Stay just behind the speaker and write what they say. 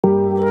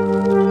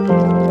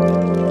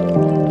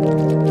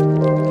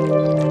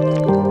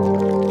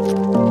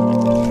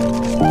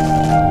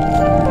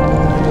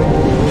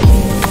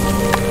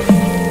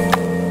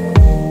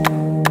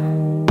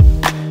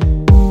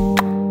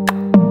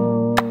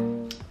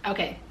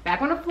Okay,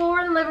 back on the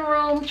floor in the living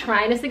room,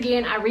 trying this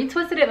again. I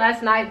retwisted it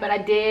last night, but I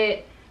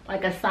did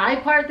like a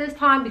side part this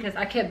time because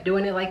I kept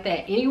doing it like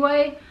that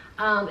anyway.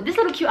 This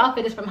little cute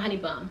outfit is from Honey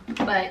Bum,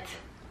 but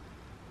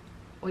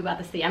we about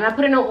to see. I'm not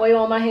putting no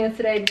oil on my hands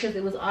today because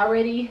it was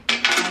already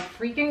a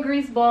freaking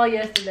grease ball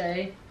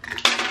yesterday.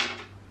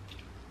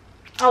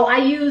 Oh, I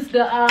used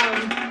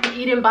the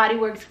Eden Body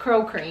Works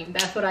Curl Cream.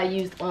 That's what I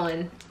used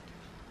on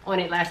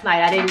it last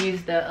night. I didn't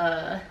use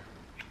the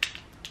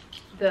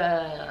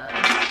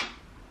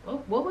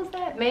what was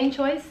that? Main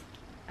Choice?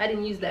 I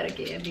didn't use that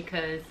again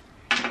because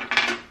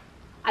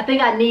I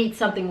think I need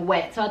something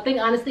wet. So I think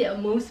honestly a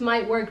mousse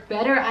might work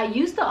better. I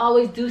used to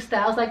always do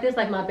styles like this,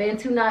 like my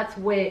Bantu knots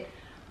with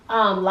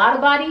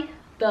Lotta Body,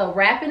 the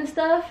wrap and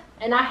stuff.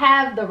 And I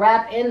have the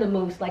wrap and the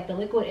mousse, like the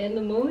liquid and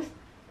the mousse.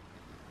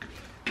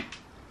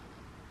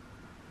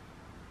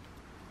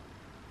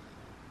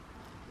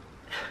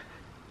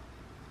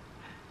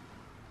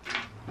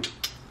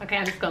 Okay,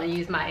 I'm just gonna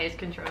use my edge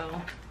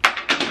control.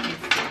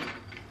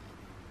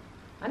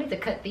 I need to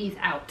cut these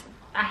out.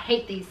 I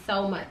hate these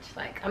so much.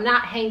 Like, I'm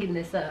not hanging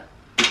this up.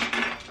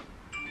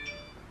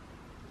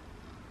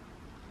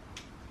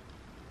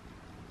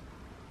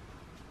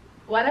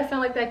 Why does that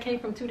sound like that came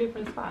from two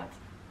different spots?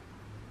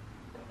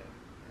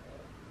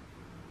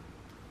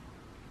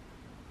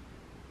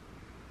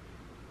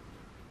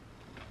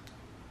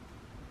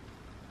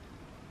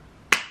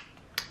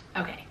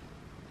 Okay,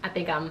 I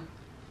think I'm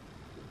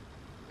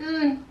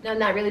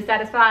not really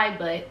satisfied,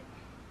 but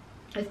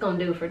it's gonna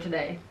do for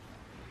today.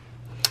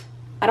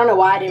 I don't know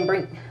why I didn't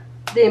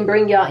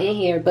bring y'all in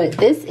here, but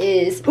this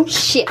is, oh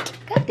shit,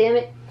 god damn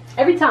it,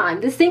 every time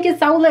this sink is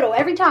so little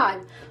every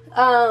time.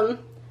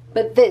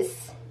 But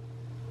this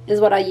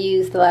is what I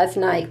used last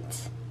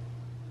night.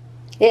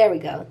 There we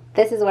go.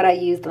 This is what I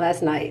used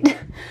last night.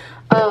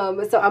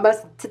 So I'm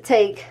about to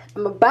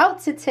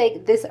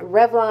take this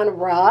Revlon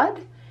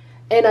rod,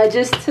 and I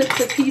just took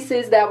the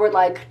pieces that were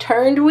like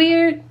turned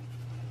weird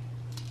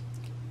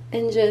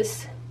and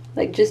just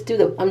do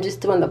the, I'm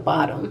just doing the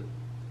bottom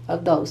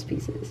of those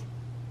pieces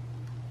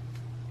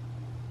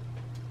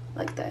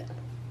like that.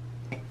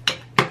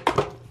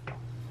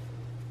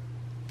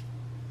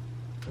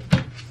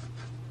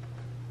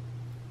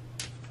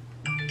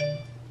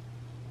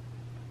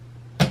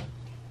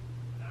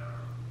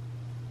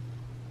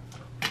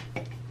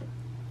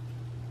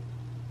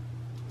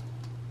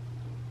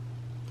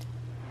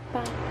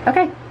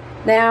 Okay,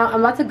 now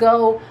I'm about to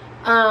go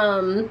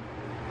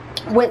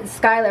with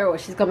Skylar, or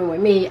she's coming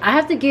with me. I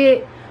have to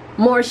get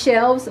more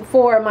shelves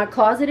for my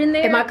closet in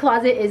there, and my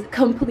closet is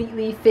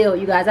completely filled,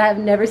 you guys. I have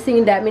never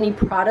seen that many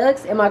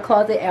products in my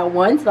closet at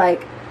once.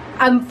 Like,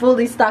 I'm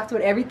fully stocked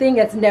with everything.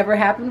 That's never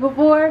happened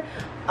before.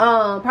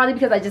 Probably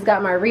because I just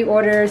got my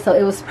reorder, so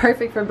it was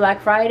perfect for Black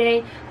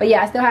Friday. But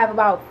yeah, I still have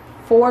about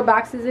 4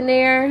 boxes in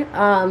there,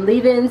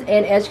 leave-ins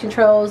and edge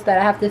controls that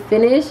I have to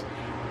finish.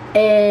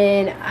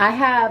 And I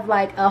have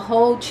like a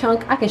whole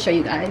chunk. I can show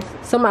you guys.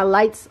 So my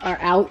lights are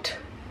out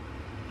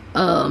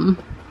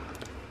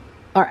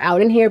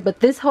in here, but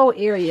this whole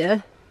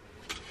area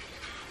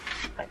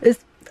is,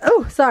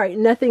 oh sorry,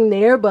 nothing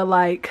there, but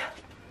like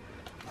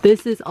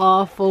this is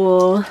all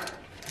full,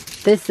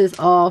 this is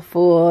all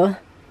full,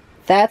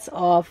 that's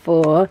all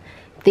full.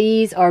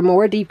 These are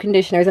more deep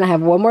conditioners, and I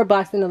have one more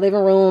box in the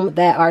living room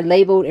that are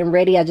labeled and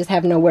ready. I just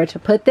have nowhere to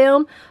put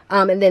them.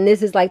 And then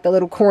this is like the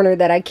little corner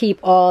that I keep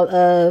all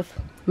of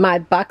my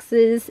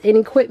boxes and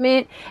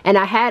equipment. And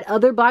I had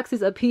other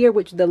boxes up here,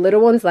 which the little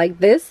ones like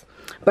this,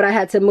 but I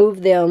had to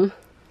move them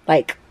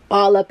like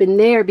all up in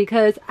there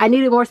because I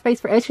needed more space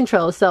for edge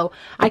control. So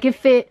I can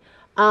fit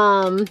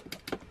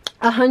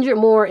 100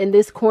 more in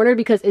this corner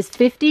because it's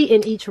 50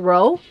 in each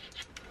row.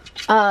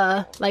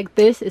 Like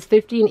this is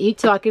 50 in each,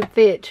 so I can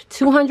fit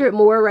 200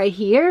 more right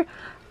here.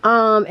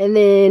 And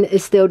then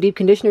it's still deep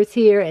conditioners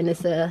here, and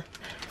it's a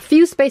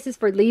few spaces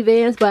for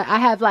leave-ins, but I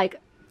have like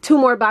 2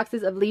 more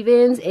boxes of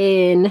leave-ins,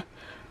 and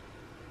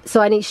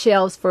so I need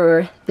shelves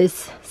for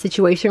this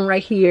situation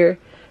right here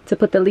to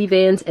put the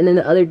leave-ins, and then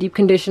the other deep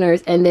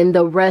conditioners, and then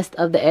the rest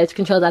of the edge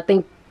controls. I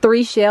think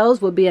 3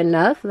 shelves would be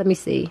enough. Let me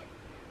see.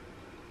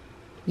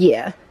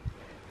 Yeah,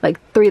 like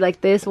 3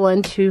 like this.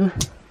 1, 2,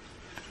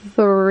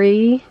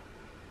 3.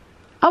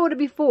 Oh, it'll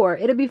be 4.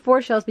 It'll be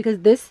 4 shelves because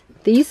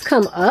these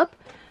come up.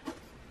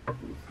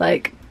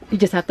 Like, you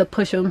just have to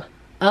push them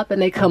up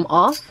and they come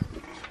off.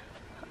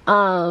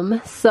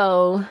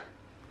 So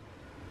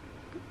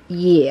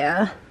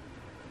yeah.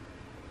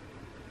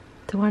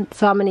 So I'm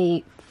gonna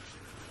need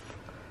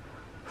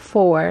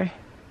 4.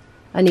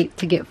 I need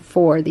to get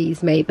 4 of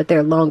these made, but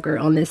they're longer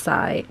on this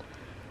side.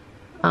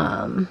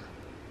 Yeah,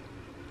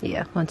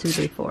 1, 2,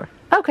 3, 4.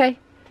 Okay.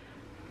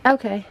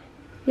 Okay.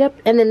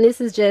 Yep. And then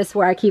this is just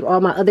where I keep all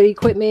my other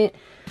equipment.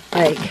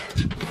 Like,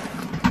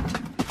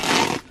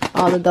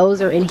 all of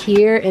those are in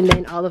here, and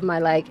then all of my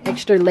like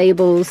extra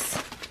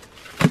labels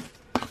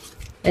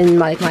and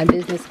like my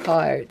business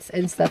cards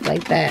and stuff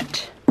like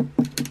that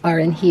are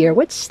in here,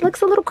 which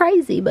looks a little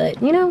crazy,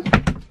 but you know.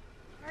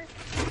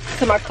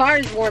 So my car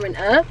is warming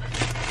up.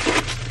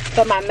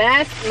 But my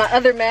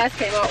other mask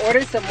came. I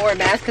ordered some more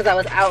masks because I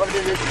was out of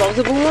the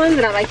disposable ones,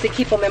 and I like to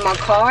keep them in my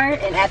car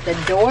and at the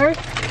door,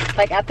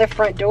 like at the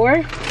front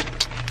door.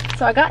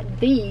 So I got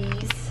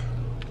these,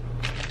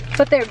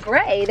 but they're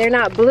gray, they're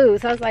not blue.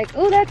 So I was like,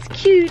 oh, that's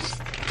cute.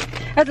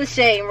 That's a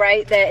shame,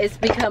 right, that it's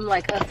become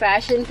like a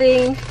fashion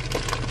thing.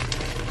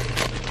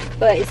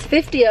 But it's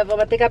 50 of them.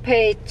 I think I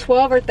paid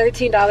 $12 or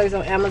 $13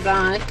 on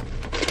Amazon.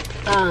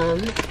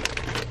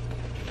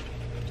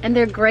 And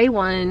they're gray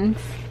ones.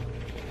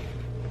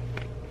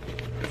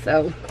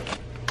 So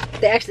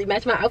they actually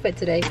match my outfit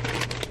today.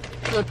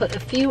 I'm gonna put a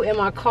few in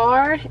my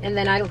car and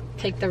then I'll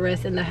take the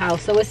rest in the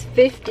house. So it's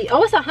 50.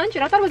 Oh, it's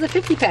 100. I thought it was a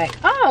 50 pack.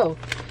 Oh,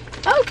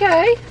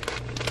 okay.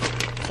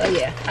 So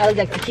yeah, I would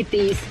like to keep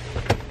these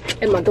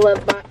in my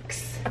glove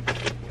box.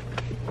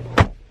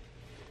 And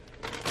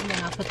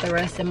then I'll put the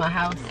rest in my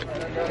house.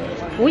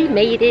 We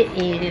made it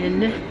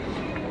in.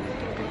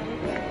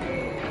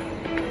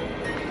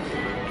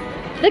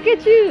 Look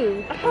at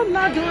you. I'm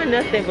not doing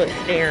nothing but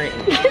staring.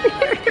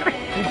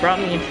 You brought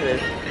me into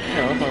this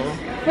hellhole.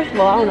 First of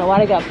all, I don't know why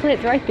they got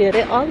plants right there.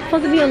 They're all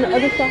supposed to be on the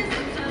other side.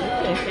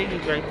 Yeah,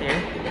 Piggy's right there.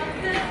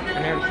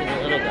 I've never seen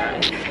a little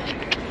guy.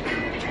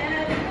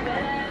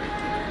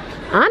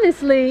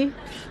 Honestly.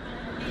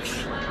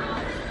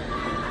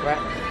 Right.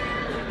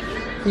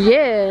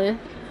 Yeah.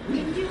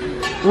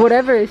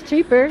 Whatever is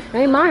cheaper.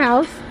 Ain't my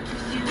house.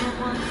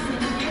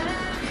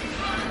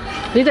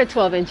 These are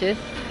 12 inches.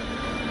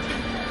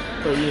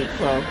 So you need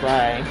 12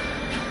 by...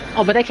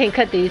 Oh, but they can't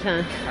cut these,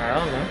 huh? I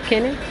don't know.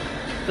 Can they?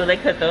 So they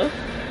cut those?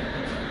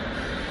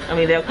 I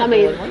mean, they'll cut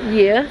the wood one?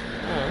 Yeah.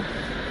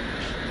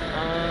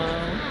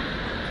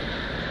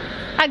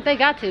 Oh. They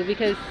got to,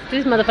 because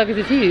these motherfuckers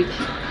is huge.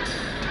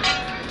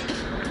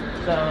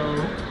 So,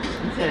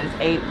 you said it's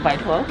 8 by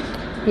 12?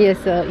 Yeah,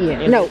 so,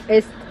 yeah. No,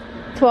 it's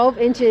 12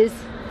 inches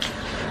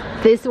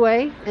this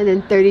way, and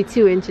then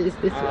 32 inches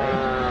this way.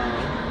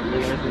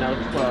 There's no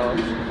 12.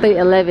 Like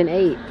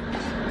 11/8.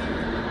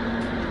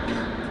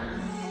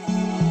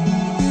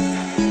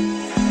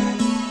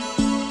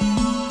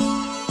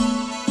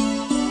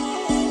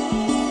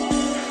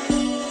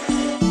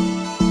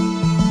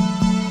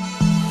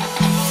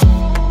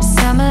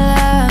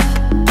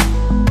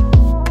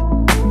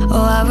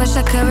 Wish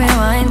I could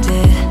rewind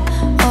it,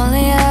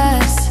 only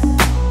us.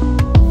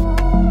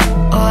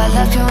 Oh, I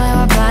left you when we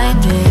were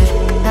blinded.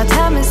 Now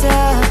time is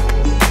up,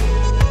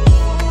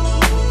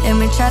 and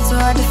we tried so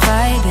hard to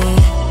fight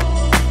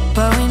it,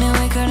 but we knew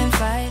we couldn't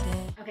fight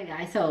it. Okay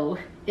guys, so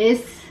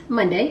it's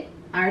Monday.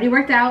 I already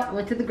worked out, I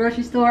went to the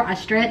grocery store, I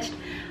stretched,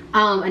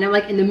 and I'm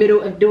like in the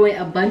middle of doing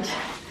a bunch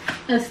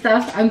of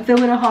stuff. I'm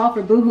filming a haul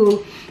for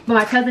Boohoo, but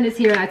my cousin is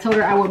here and I told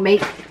her I would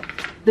make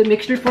the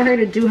mixture for her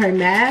to do her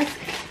mask.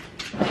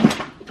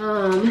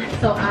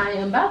 So I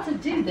am about to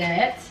do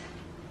that.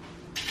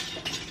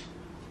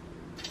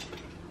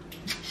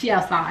 She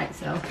outside,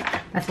 so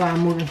that's why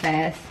I'm moving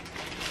fast.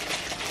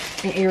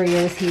 And Ariel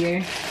is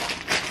here.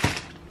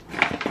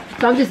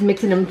 So I'm just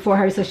mixing them for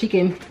her so she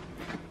can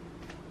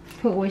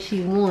put what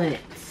she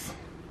wants.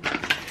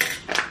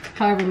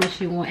 However much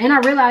she wants. And I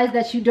realized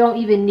that you don't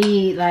even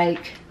need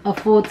like a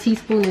full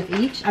teaspoon of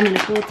each. I mean a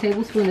full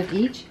tablespoon of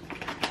each.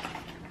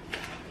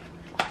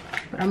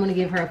 But I'm gonna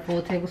give her a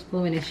full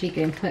tablespoon and then she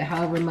can put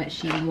however much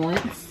she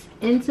wants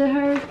into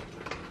her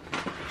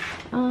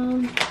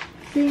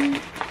thing.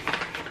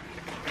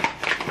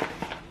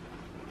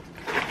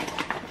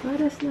 Oh,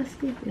 that's not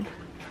stupid.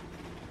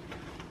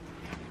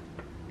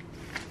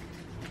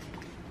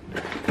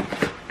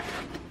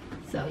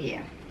 So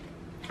yeah.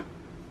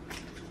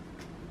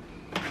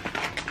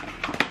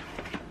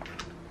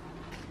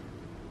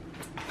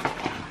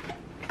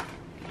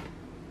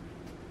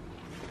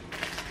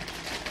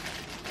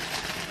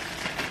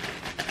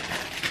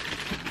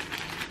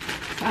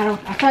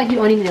 I feel like you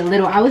only need a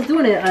little. I was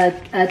doing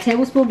a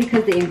tablespoon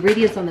because the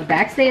ingredients on the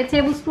back say a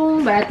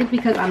tablespoon, but I think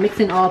because I'm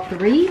mixing all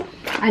three,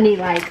 I need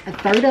like a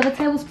third of a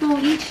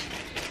tablespoon each,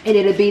 and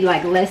it'll be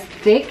like less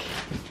thick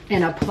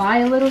and apply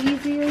a little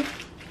easier.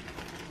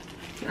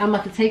 I'm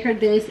about to take her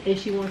this, and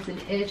she wants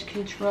an edge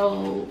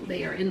control.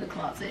 They are in the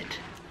closet.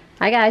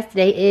 Hi guys,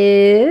 today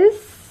is,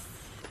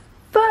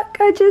 fuck,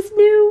 I just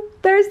knew,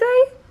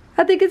 Thursday?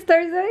 I think it's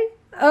Thursday.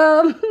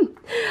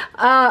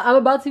 I'm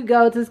about to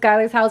go to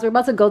Skylar's house. We're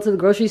about to go to the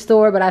grocery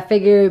store, but I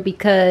figured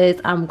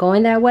because I'm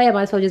going that way, I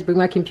might as well just bring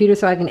my computer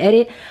so I can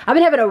edit. I've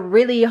been having a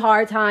really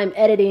hard time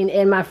editing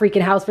in my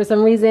freaking house for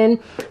some reason.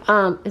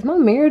 Is my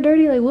mirror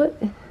dirty? Like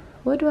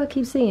what do I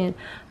keep seeing?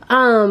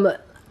 I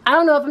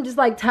don't know if I'm just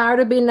like tired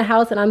of being in the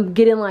house and I'm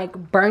getting like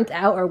burnt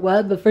out or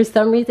what, but for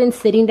some reason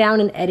sitting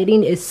down and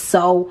editing is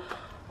so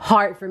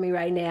hard for me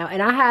right now,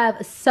 and I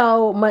have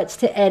so much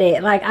to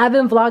edit. Like I've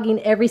been vlogging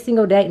every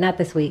single day, not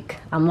this week,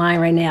 I'm lying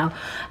right now.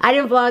 I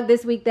didn't vlog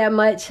this week that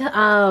much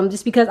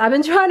just because I've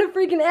been trying to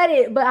freaking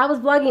edit, but I was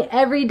vlogging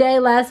every day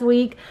last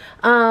week.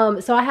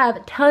 So I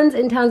have tons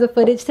and tons of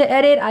footage to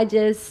edit. I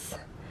just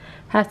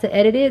have to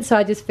edit it. So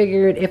I just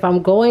figured if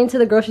I'm going to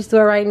the grocery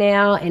store right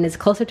now and it's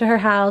closer to her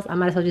house, I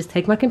might as well just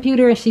take my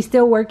computer, and she's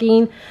still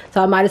working,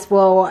 so I might as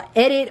well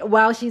edit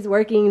while she's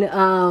working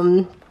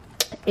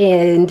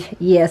And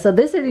yeah, so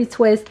this is these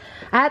twists.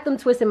 I had them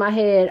twist in my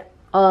head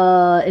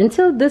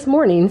until this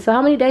morning. So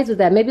how many days was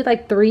that? Maybe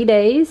like 3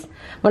 days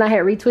when I had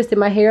retwisted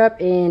my hair up,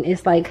 and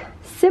it's like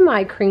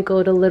semi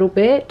crinkled a little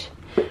bit.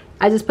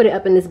 I just put it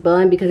up in this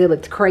bun because it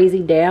looked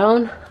crazy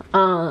down.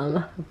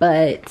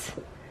 But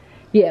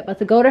yeah, about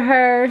to go to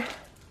her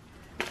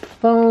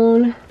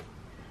phone,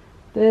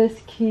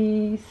 this,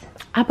 keys.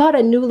 I bought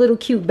a new little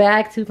cute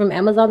bag too from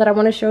Amazon that I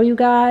want to show you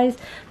guys.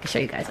 I'll show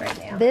you guys right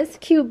now. This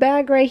cute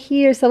bag right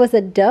here. So it's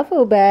a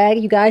duffel bag,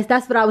 you guys.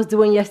 That's what I was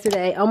doing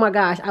yesterday. Oh my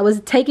gosh, I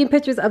was taking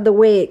pictures of the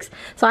wigs.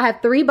 So I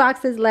have 3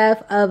 boxes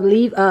left of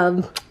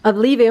leave-in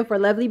for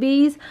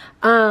LovelyBs.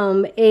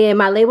 And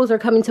my labels are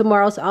coming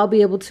tomorrow, so I'll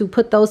be able to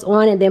put those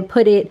on and then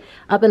put it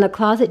up in the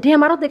closet.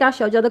 Damn, I don't think I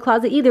showed you the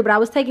closet either, but I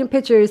was taking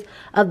pictures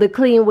of the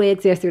clean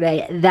wigs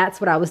yesterday.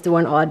 That's what I was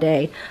doing all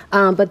day.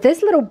 But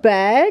this little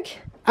bag,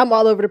 I'm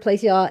all over the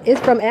place, y'all. It's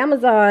from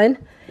Amazon,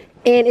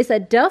 and it's a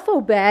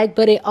duffel bag,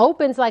 but it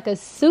opens like a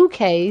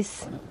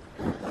suitcase.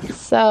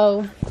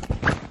 So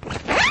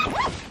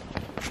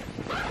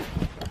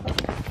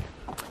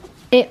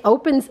it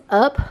opens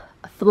up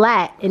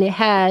flat, and it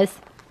has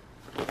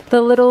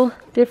the little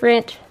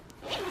different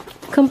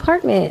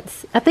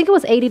compartments. I think it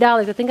was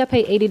 $80. I think I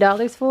paid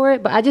 $80 for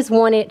it, but I just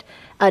wanted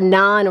a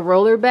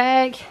non-roller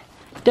bag,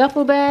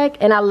 duffel bag,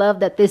 and I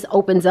love that this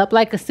opens up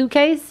like a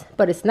suitcase,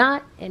 but it's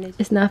not, and it's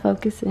just not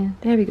focusing.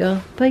 There we go.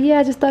 But yeah,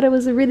 I just thought it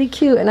was really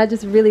cute, and I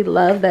just really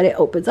love that it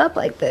opens up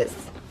like this.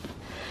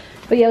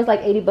 But yeah, it was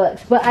like 80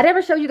 bucks. But I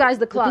never showed you guys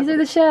the closet. These are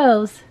the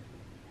shelves.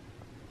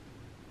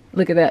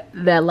 Look at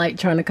that light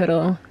trying to cut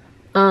on.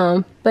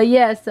 But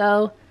yeah,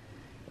 so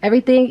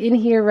everything in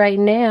here right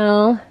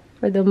now,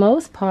 for the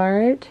most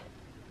part,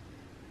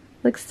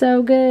 looks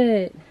so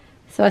good.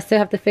 So I still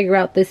have to figure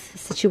out this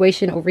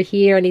situation over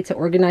here. I need to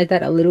organize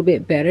that a little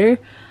bit better.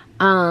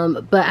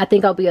 But I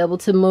think I'll be able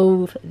to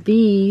move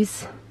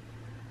these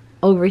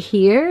over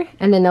here.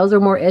 And then those are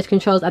more edge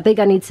controls. I think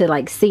I need to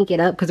like sync it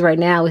up, because right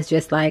now it's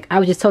just like, I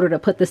was just told her to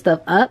put the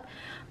stuff up.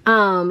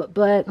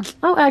 But,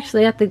 oh,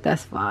 actually, I think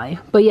that's fine.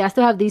 But yeah, I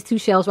still have these 2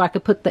 shelves where I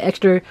could put the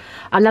extra,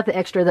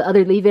 the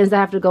other leave-ins that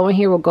have to go in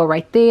here will go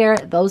right there.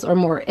 Those are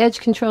more edge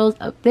controls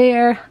up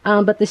there.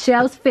 But the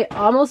shelves fit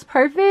almost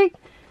perfect.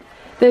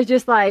 There's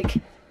just like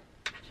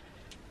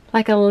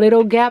a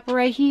little gap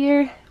right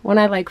here when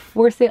I like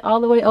force it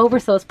all the way over.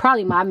 So it's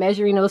probably my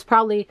measuring. It was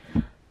probably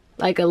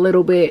like a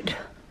little bit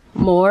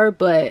more,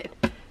 but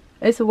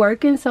it's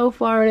working so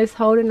far, and it's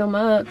holding them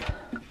up.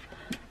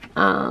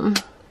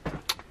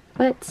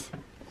 But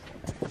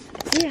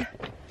yeah,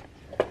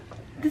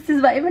 this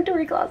is my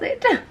inventory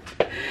closet.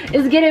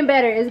 It's getting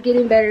better. It's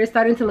getting better. It's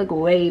starting to look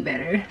way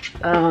better.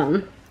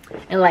 And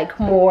like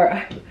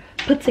more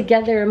put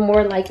together,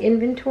 more like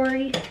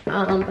inventory.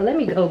 But let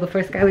me go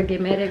before Skylar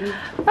get mad at me.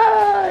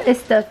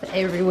 It's stuff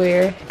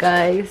everywhere,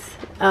 guys.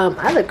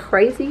 I look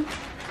crazy,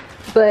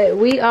 but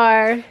we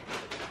are,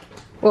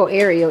 well,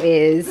 Ariel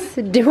is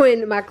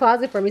doing my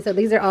closet for me. So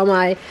these are all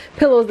my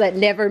pillows that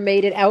never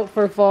made it out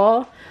for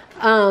fall.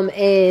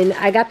 And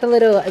I got the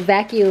little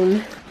vacuum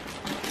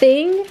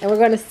thing, and we're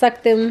going to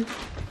suck them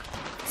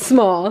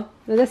small.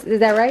 Is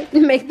that right?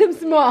 Make them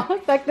small.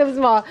 Suck them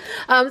small.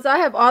 So I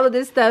have all of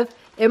this stuff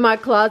in my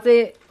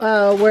closet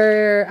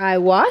where I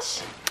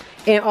wash,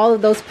 and all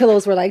of those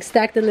pillows were like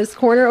stacked in this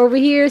corner over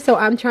here. So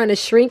I'm trying to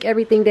shrink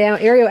everything down.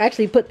 Ariel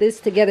actually put this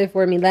together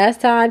for me last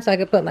time so I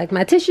could put like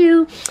my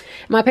tissue,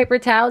 my paper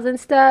towels and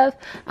stuff.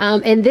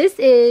 And this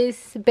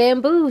is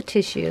bamboo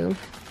tissue,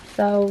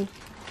 so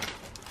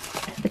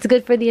it's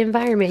good for the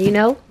environment, you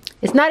know.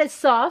 It's not as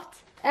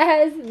soft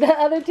as the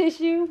other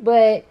tissue,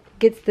 but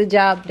gets the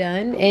job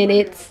done, and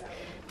it's,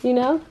 you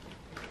know,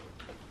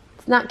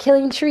 it's not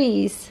killing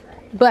trees.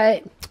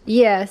 But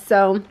yeah,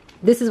 so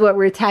this is what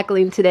we're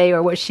tackling today,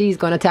 or what she's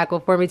going to tackle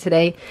for me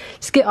today.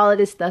 Just get all of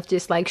this stuff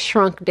just like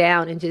shrunk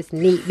down and just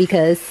neat,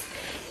 because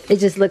it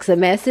just looks a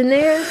mess in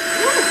there.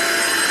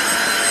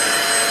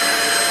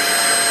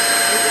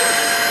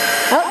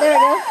 Oh, there it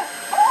goes.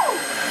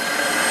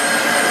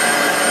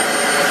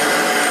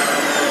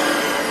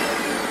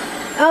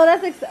 Oh,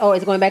 that's oh,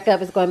 it's going back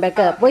up. It's going back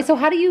up. Wait, so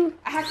how do you?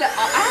 I have to.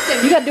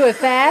 You gotta do it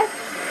fast.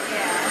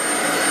 Yeah.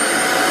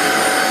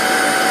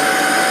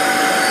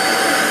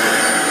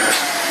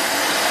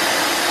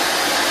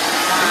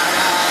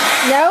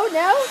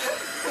 No.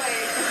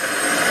 Wait.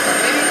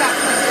 Maybe not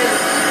something.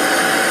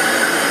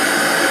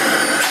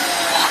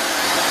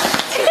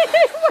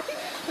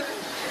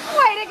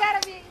 Wait, it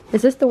gotta be.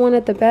 Is this the one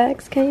that the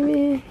bags came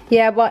in?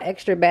 Yeah, I bought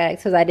extra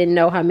bags because I didn't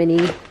know how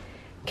many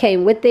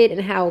came with it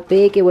and how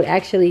big it would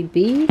actually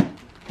be.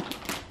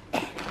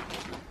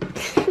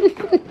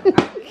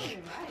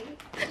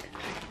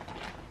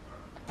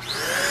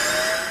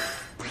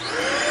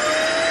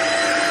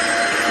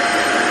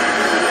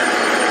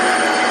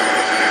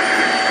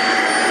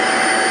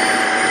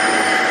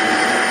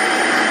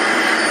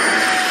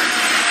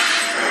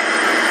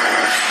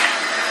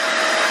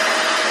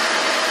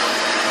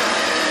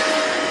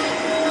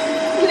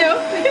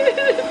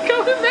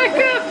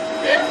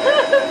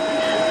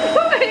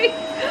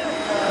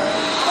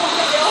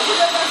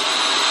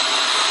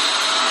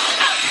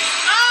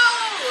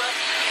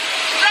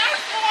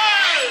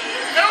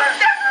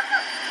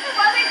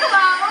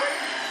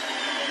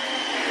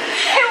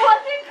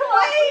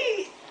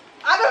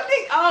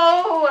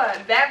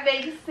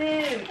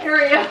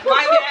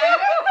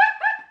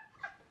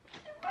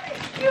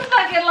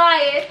 fucking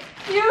lying.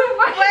 You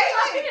fucking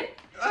lying. Wait.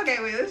 Okay,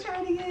 wait, let's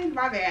try it again.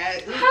 My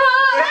bad. Oh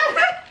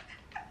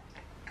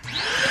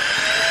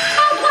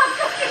my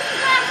fucking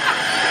God.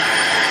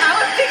 I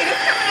was thinking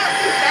it's coming out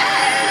too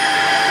fast.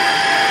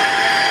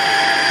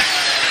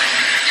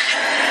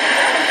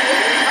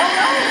 Oh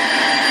no.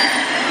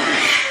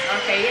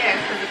 Okay, yeah,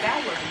 so the bad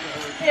one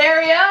goes.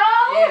 Ariel?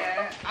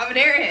 Yeah, I'm an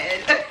airhead.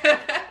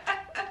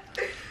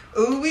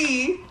 Ooh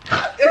wee.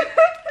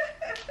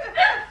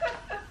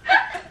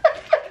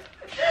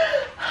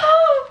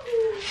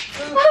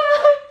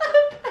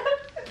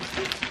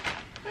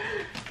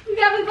 You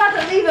got me about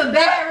to leave a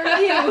bad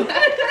review.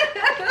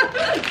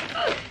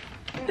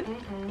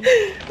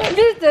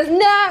 This does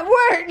not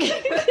work.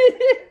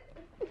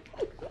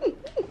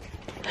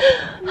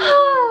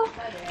 Oh,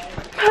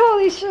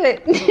 holy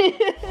shit.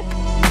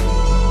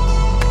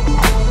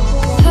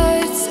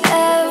 Hurts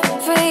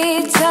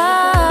every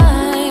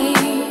time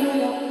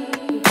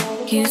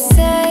you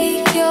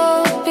say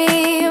you'll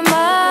be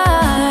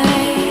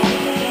mine.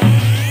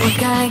 We're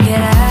gonna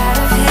get out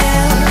of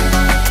here.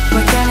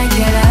 We're gonna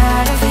get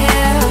out of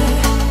here.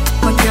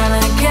 We're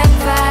gonna get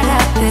right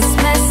out this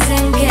mess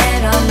and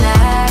get on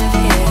out of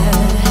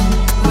here.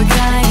 We're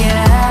gonna get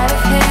out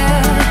of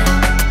here.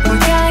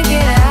 We're gonna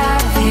get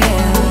out of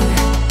here.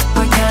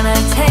 We're gonna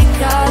take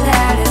all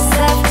that is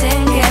left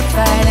and get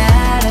right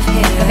out of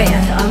here. Okay,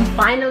 so I'm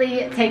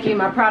finally taking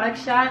my product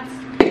shots.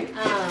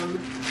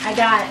 I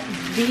got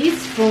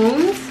these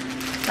spoons,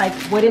 like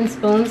wooden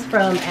spoons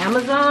from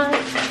Amazon.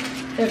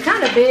 They're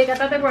kind of big. I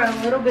thought they were a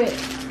little bit,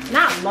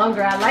 not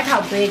longer. I like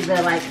how big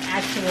the like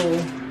actual,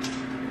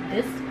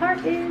 this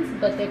part is,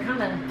 but they're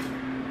kind of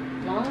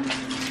long.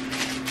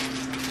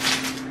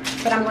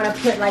 But I'm gonna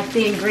put like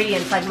the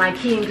ingredients, like my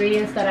key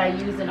ingredients that I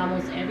use in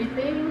almost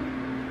everything.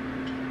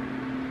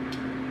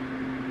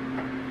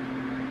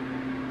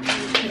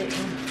 Put it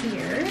in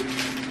here.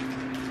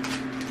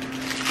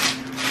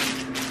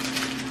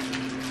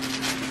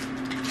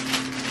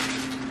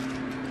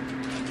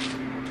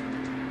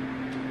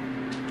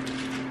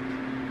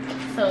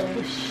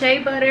 So shea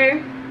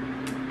butter,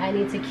 I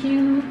need to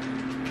cube,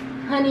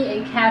 honey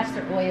and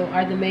castor oil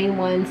are the main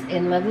ones,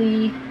 and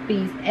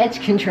LovelyB's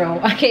edge control.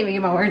 I can't even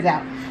get my words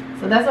out.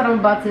 So that's what I'm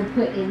about to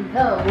put in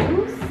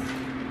those.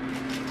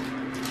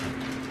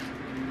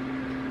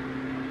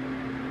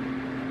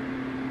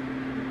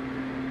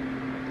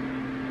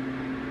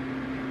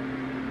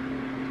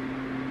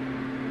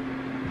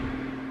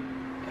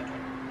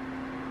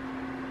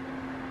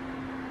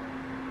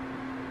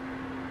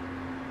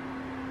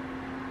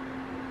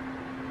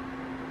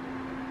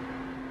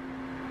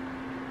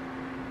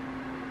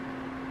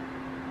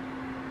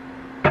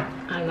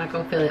 I'm not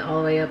gonna fill it all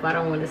the way up. I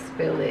don't want to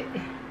spill it.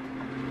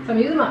 So I'm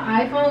using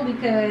my iPhone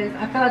because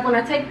I feel like when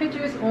I take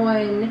pictures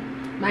on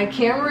my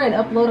camera and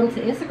upload them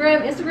to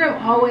Instagram, Instagram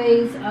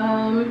always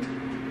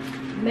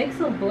makes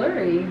it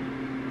blurry.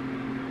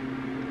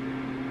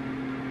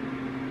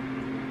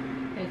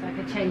 Okay, so I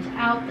could change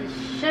out the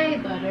shea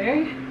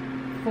butter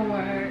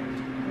for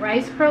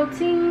rice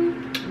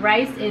protein.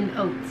 Rice and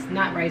oats,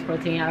 not rice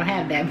protein, I don't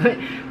have that, but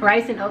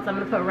rice and oats. I'm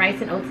gonna put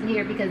rice and oats in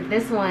here because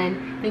this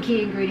one, the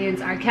key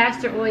ingredients are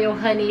castor oil,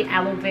 honey,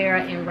 aloe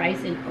vera, and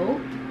rice and oat.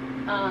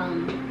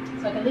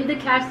 So I can leave the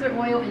castor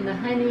oil and the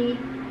honey.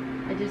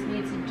 I just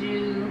need to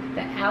do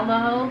the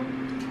aloe.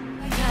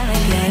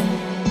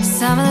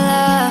 Summer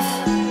love,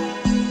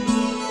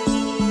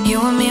 you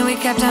and me, we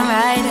kept on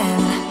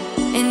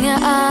riding in your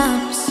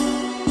arms.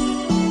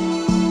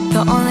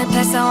 The only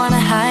place I wanna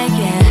hide,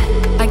 yeah.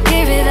 I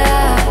give it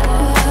up.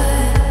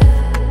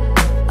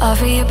 All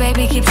for you,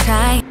 baby, keep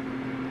trying.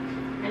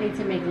 I need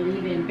to make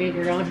leave-in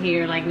bigger on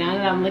here. Like now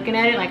that I'm looking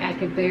at it, like I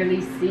could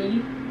barely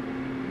see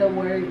the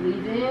word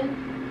leave-in.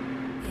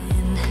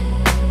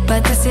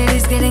 But the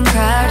city's getting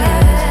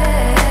crowded.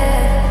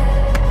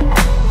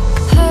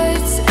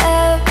 Hurts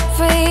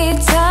every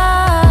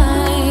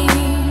time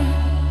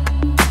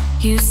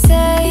you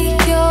say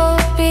you'll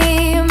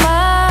be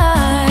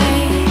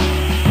mine.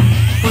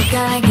 We're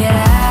gonna get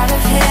out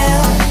of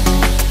here.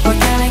 We're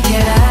gonna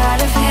get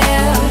out of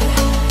here.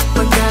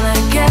 We're gonna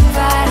get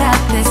right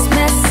out this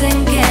mess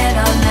and get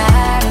on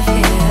out of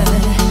here.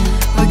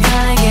 We're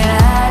gonna get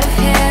out of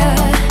here.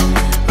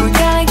 We're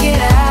gonna get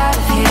out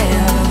of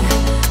here.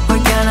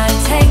 We're gonna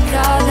take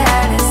all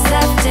that is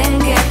left and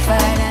get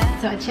right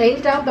out. So I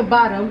changed out the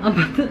bottom. I'm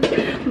about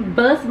to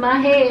bust my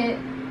head.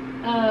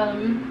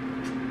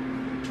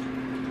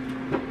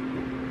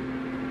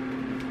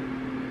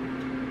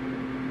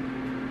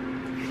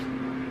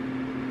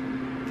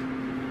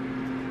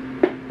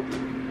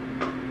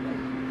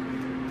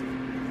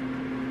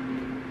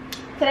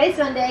 Today's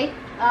Sunday.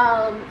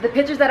 The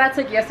pictures that I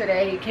took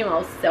yesterday came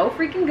out so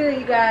freaking good,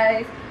 you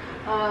guys.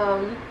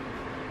 And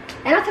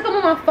I took them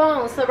on my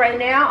phone. So right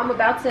now I'm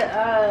about to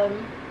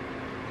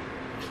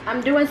I'm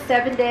doing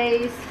 7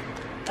 days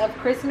of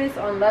Christmas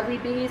on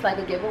LovelyB's, like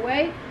a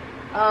giveaway.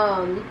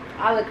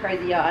 I look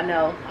crazy, y'all. I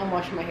know. I'm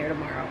washing my hair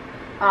tomorrow.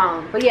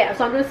 But yeah,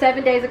 so I'm doing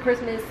 7 days of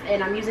Christmas,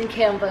 and I'm using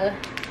Canva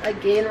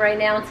again right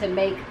now to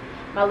make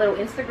my little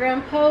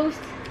Instagram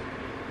post.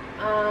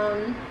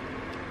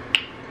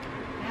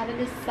 haven't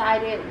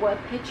decided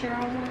what picture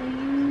I want to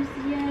use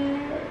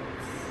yet.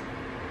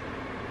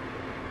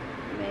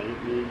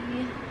 Maybe.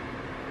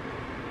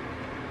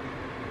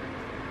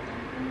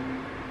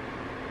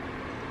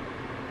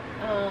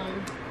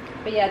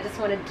 But yeah, I just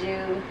want to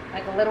do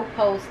like a little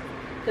post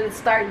because it's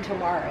starting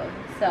tomorrow.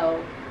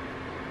 So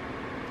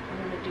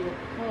I'm going to do a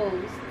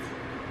post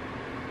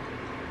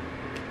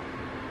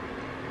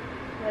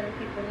letting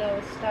people know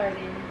it's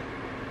starting.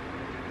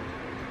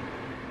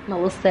 My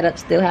little setup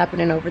still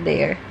happening over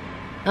there.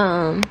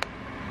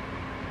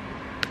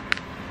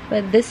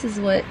 But this is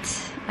what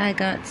I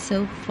got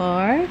so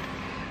far.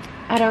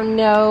 I don't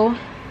know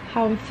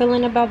how I'm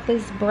feeling about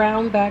this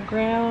brown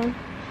background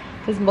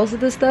because most of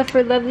the stuff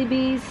for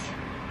LovelyB's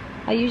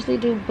I usually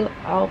do,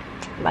 I'll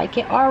like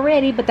it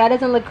already, but that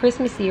doesn't look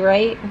Christmassy,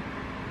 right?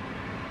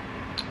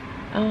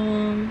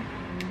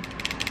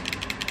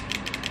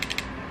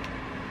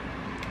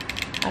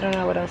 I don't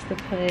know what else to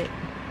put.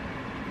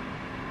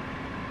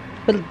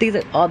 But these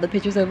are all the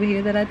pictures over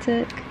here that I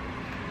took.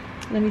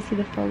 Let me see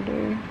the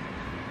folder.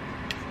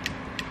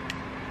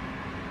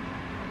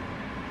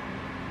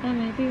 I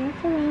might be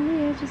rough around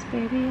the edges,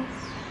 baby.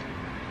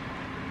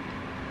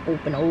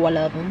 Open all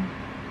of them.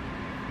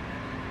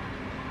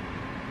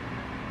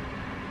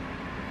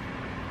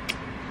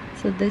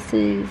 So this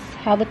is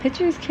how the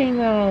pictures came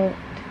out.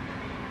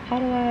 How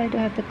do I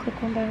have to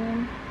click one by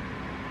one?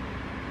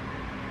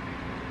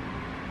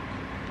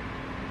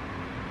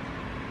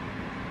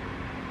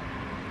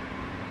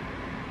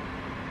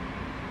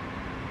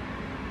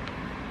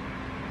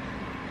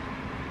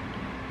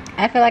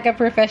 I feel like a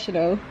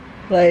professional.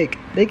 Like,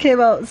 they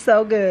came out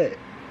so good.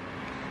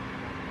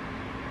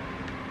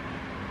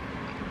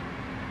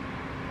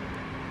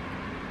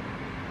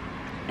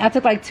 I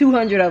took like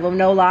 200 of them,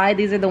 no lie.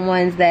 These are the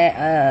ones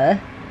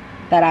that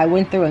that I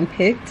went through and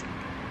picked.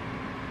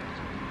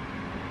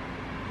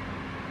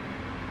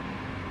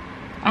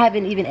 I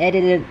haven't even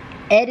edited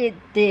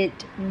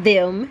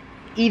them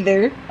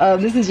either.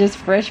 This is just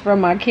fresh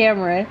from my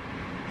camera,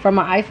 from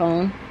my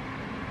iPhone.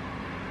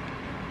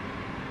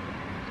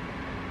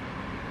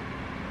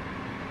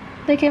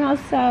 They came out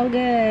so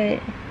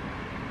good.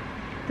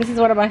 This is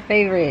one of my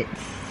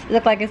favorites. It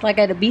looks like it's like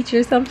at a beach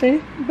or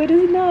something, but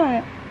it's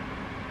not.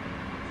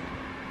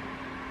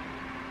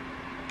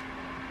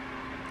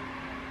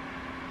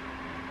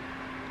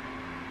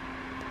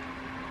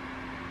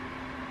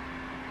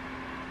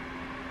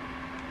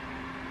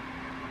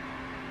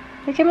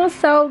 They came out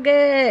so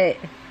good.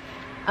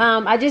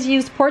 I just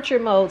used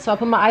portrait mode, so I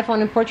put my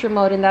iPhone in portrait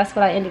mode and that's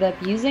what I ended up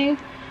using.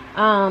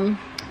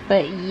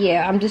 But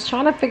yeah, I'm just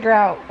trying to figure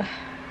out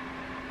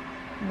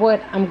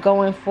what I'm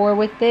going for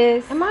with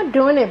this. Am I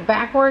doing it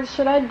backwards?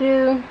 Should I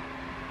do...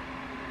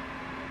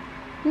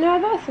 No,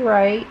 that's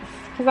right,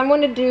 because I'm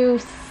going to do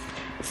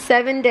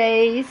 7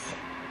 days.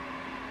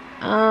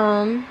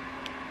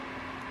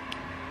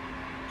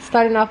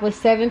 Starting off with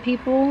 7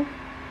 people.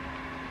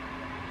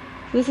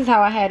 This is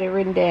how I had it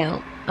written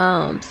down.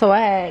 So I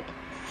had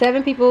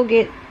 7 people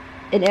get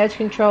an edge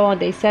control on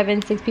day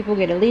 7, 6 people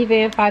get a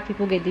leave-in, 5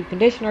 people get deep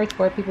conditioners,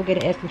 4 people get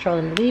an edge control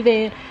and a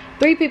leave-in,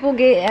 3 people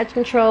get edge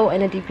control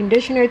and a deep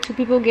conditioner, 2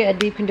 people get a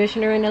deep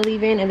conditioner and a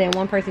leave-in, and then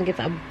 1 person gets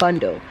a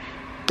bundle.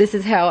 This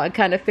is how I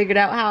kind of figured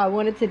out how I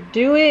wanted to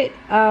do it.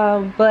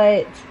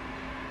 But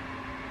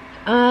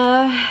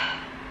I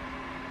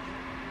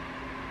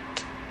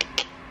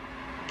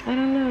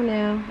don't know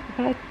now.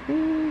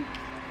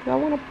 Do I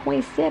want a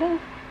poinsettia?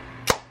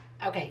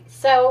 Okay,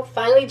 so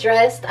finally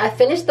dressed. I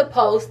finished the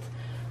post.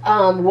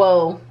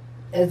 Well,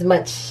 as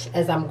much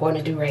as I'm going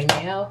to do right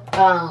now.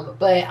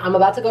 But I'm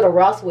about to go to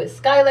Ross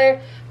with Skylar.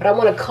 But I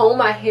want to comb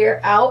my hair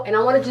out. And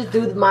I want to just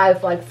do my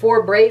like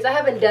 4 braids. I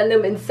haven't done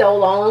them in so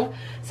long.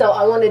 So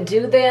I want to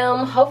do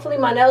them. Hopefully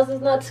my nails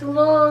is not too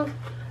long.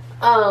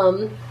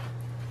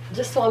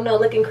 Just so I'm not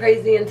looking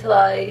crazy until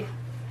I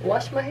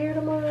wash my hair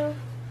tomorrow.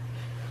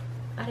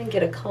 I didn't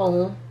get a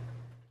comb.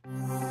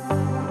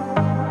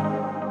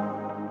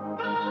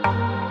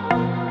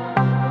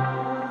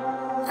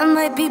 I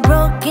might be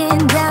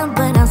broken down,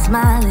 but I'm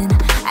smiling.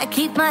 I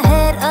keep my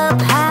head up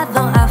high,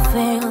 though I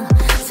fail.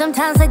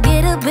 Sometimes I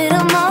get a bit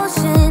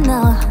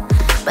emotional,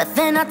 but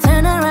then I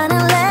turn around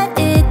and let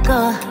it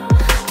go.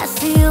 I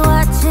see you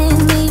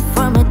watching me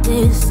from a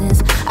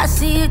distance. I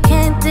see you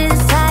can't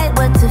decide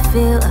what to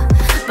feel.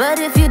 But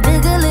if you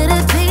dig a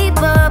little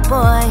deeper,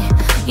 boy,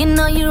 you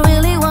know you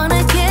really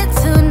wanna get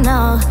to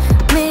know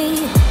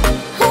me.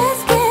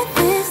 Let's get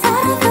this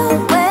out of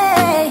the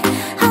way.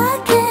 I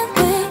can't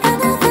wait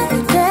another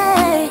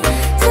day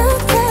to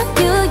tell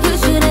you you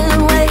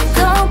shouldn't wait.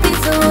 Don't be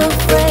so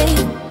afraid.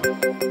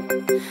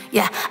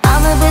 Yeah,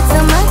 I'm a bit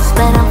too much,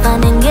 but I'm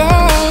fun and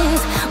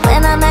games.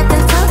 When I'm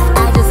acting tough,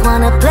 I just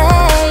wanna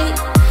play.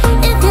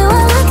 If you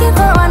are looking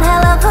for one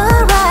hell of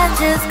a ride,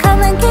 just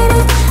come and get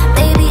it.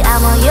 Baby,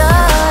 I'm all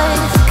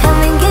yours. Come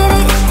and get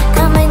it,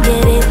 come and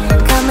get it,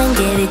 come and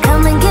get it,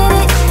 come and get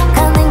it,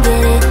 come and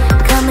get it,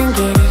 come and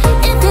get it.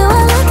 If you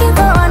are looking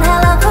for one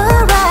hell of a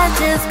ride,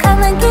 just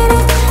come and get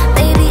it.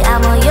 Baby,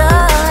 I'm all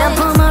yours. Jump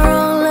on my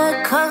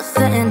roller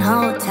coaster and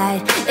hold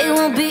tight. It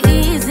won't be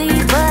easy,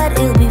 but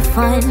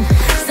fun.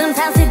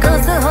 Sometimes it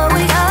goes the whole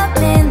way up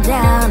and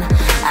down.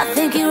 I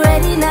think you're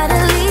ready now to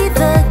leave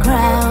the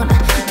ground.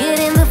 Get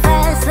in the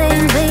fast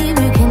lane, babe,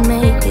 you can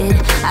make it.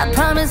 I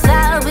promise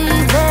I'll be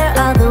there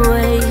all the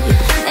way.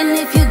 And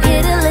if you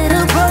get a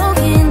little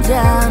broken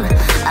down,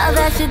 all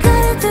that you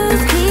gotta do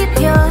is keep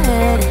your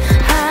head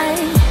high.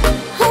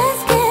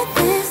 Let's get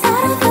this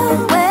out of the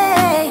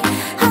way.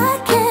 I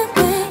can't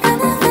wait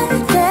another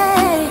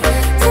day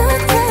to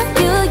tell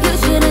you you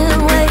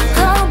shouldn't wait.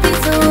 Don't be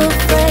so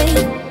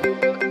afraid.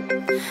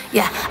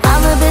 Yeah,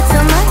 I'm a bit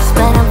too much,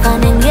 but I'm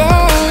fun and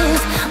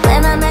games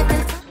when I'm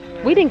acting.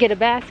 We didn't get a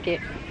basket.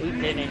 We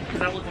didn't,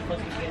 because I wasn't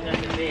supposed to get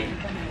nothing big.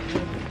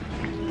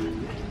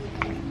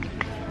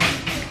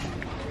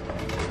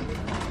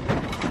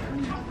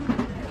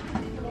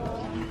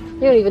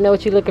 You don't even know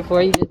what you're looking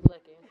for. You just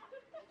looking.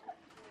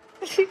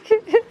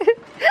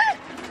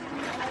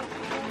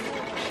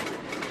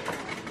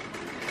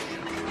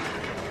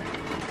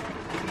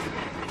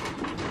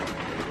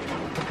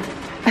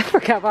 I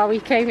forgot why we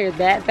came here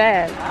that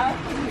fast. I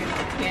came here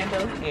for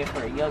candles and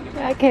for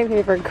yoga. I came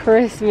here for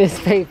Christmas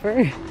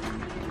paper.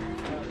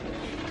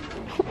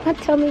 My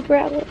tummy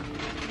growling.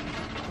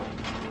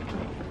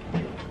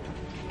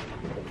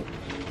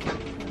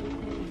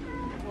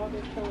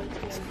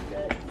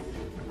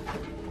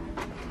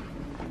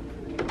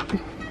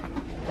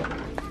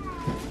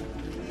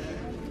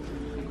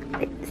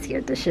 It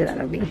scared the shit out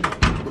of me.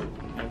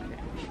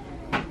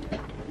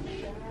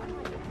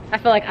 I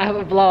feel like I have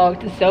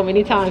vlogged so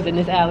many times in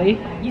this alley.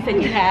 You said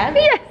you have?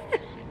 Yes.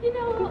 You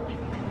know,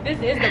 this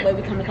is the way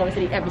we come to Culver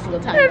City every single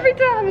time. Every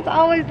time, it's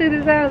always through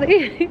this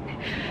alley.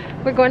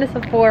 We're going to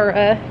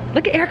Sephora.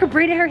 Look at Erica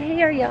braiding her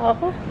hair,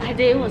 y'all. I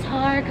did. It was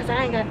hard because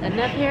I ain't got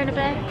enough hair in the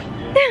back.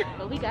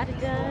 But we got it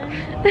done.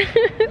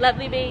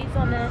 LovelyB's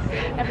on the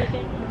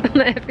everything. On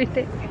the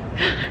everything.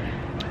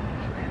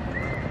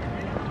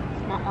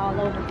 Not all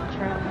over the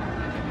trail.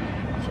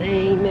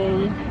 Same,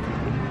 man.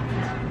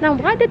 Now,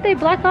 why did they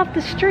block off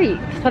the street?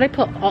 So they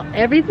put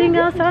everything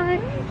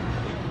outside?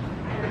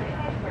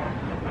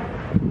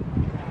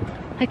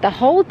 Like the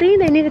whole thing?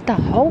 They needed the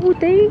whole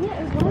thing? Yeah,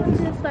 as long as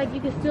it's like you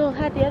can still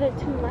have the other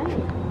 2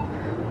 lanes.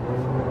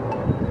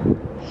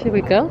 Should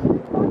we go?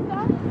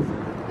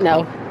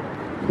 No.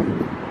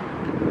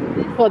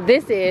 Well,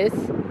 this is,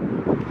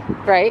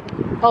 right?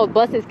 Oh,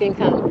 buses can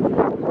come.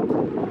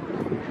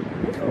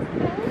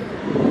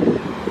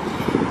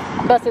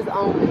 Buses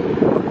only.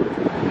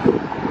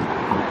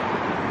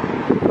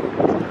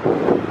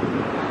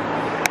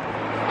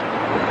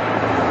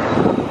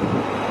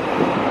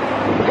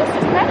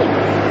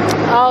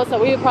 Oh, so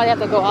we would probably have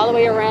to go all the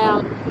way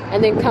around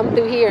and then come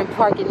through here and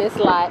park in this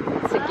lot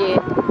to get.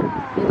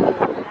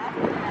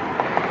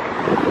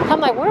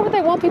 I'm like, where would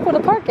they want people to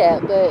park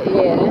at? But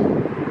yeah.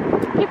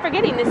 I keep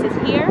forgetting this is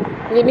here.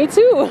 Yeah, me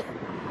too.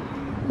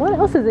 What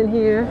else is in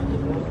here?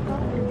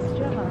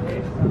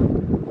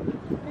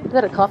 Is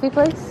that a coffee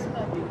place?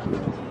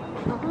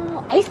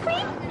 Oh, ice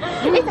cream?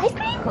 It's ice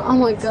cream? Oh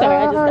my god, Sorry,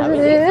 I just got it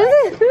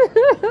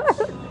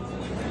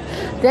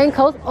is. Dang,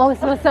 Coast. Oh, it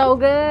smells so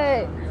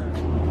good.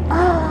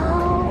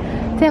 Oh,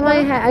 damn, I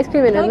ain't had ice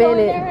cream in a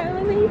minute.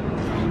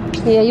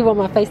 Yeah, you want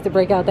my face to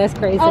break out. That's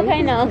crazy.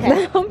 Okay, no,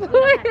 okay. I don't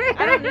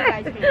need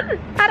ice cream.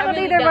 I don't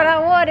really either, but I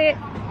want it.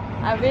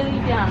 I really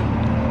don't.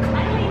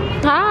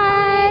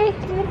 Hi.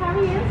 Good, how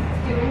are you?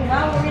 Doing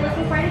well. Were we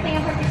looking for anything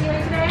in particular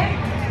today?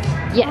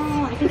 Yes.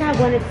 Oh, I think I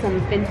wanted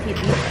some Fenty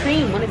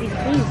cream. One of these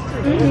creams.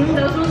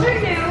 Those ones are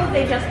new.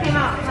 They just came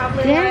out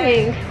probably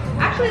Dang.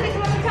 actually they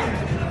came out the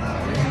 10th.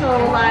 So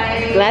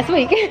like Last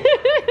week.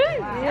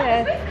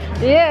 Yeah.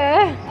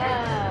 Yeah.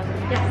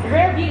 Yes,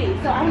 Rare Beauty.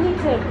 So I need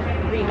to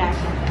rematch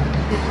them.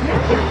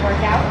 Did it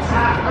work out?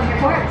 of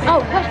course.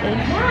 Oh, question.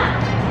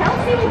 Yeah.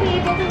 Kelsey will be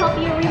able to help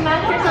you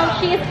rematch yourself.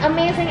 She is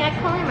amazing at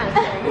color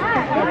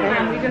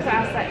matching. We just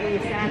ask that you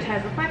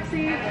sanitize the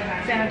plexi,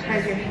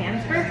 sanitize your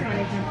hands first, and then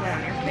you can put it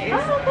on your face.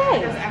 Oh, okay.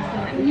 Just ask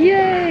them that you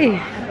Yay.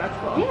 if that's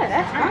cool. Yeah,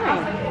 that's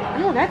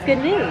fine. Oh, that's good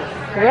news.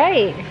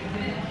 Right.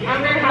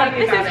 I'm very Like, happy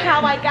this about is it.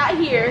 how I got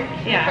here.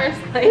 Yeah.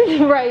 First place.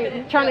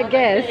 Right. Trying to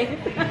guess.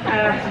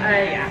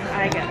 Yeah,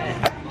 I get it.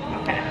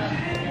 Okay.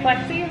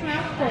 Plexi is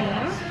now clean.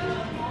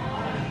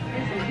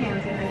 Here's some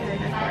hand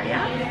sanitizer for you.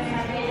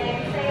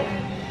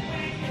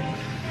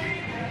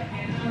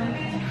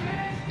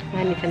 I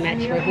need to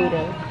match for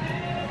Udon.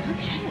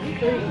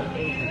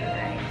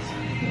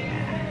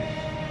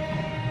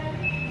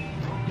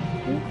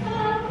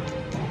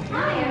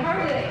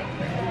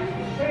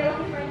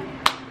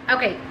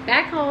 Okay,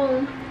 back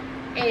home,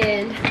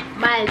 and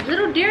my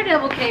little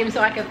daredevil came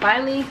so I could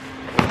finally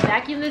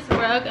vacuum this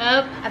rug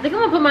up. I think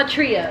I'm gonna put my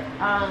tree up,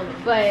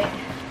 but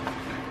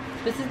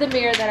this is the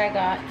mirror that I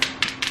got.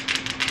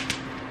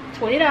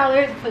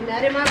 $20, putting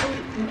that in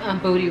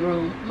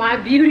my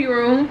beauty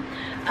room,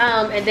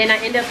 and then I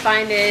end up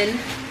finding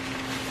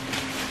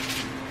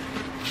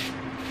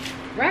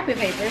wrapping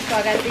paper. So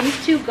I got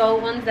these 2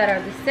 gold ones that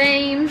are the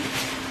same,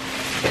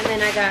 and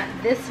then I got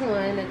this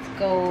one that's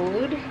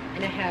gold,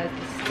 and it has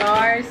the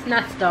stars,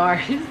 not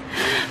stars.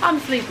 I'm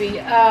sleepy.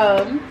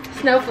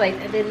 Snowflakes,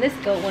 and then this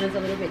goat one is a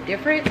little bit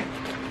different.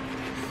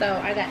 So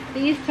I got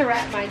these to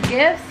wrap my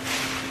gifts,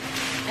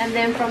 and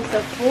then from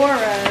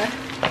Sephora.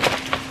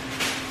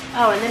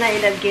 Oh, and then I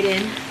ended up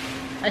getting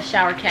a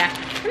shower cap.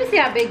 Let me see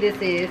how big this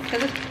is,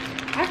 because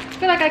I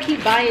feel like I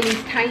keep buying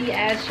these tiny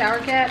ass shower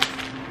caps.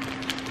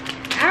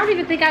 I don't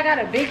even think I got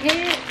a big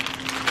head.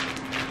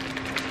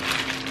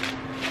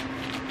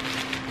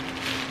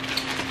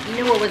 I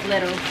knew it was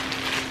little.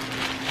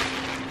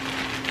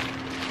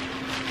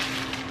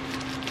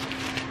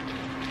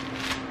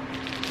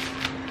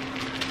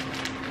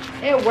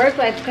 It works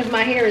like because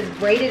my hair is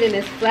braided and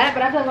it's flat,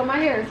 but I feel like when my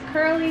hair is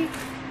curly.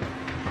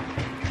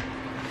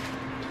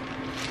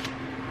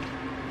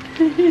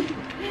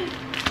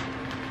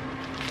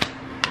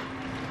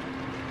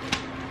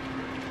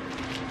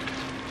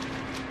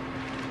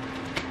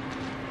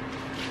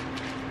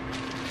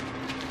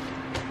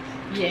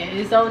 Yeah,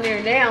 it's on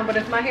there now, but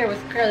if my hair was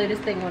curly, this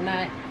thing will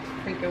not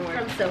freaking work.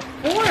 From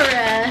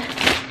Sephora,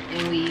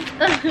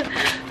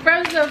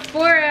 from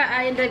Sephora,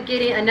 I ended up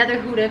getting another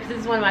Huda, because this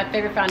is one of my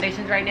favorite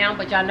foundations right now,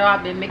 but y'all know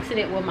I've been mixing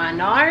it with my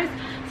NARS.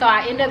 So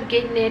I end up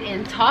getting it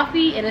in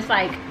toffee, and it's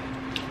like,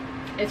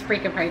 it's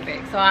freaking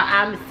perfect. So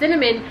I'm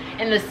cinnamon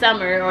in the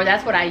summer, or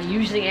that's what I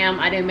usually am.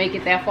 I didn't make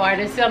it that far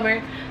this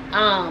summer.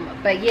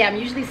 But yeah, I'm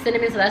usually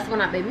cinnamon, so that's the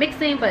one I've been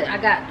mixing, but I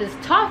got this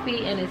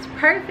toffee, and it's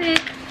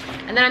perfect.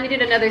 And then I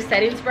needed another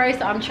setting spray,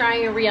 so I'm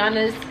trying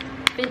Rihanna's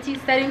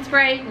Fenty setting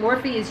spray.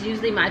 Morphe is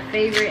usually my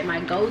favorite and my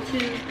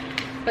go-to,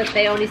 but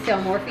they only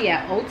sell Morphe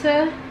at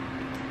Ulta.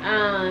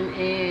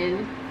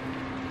 And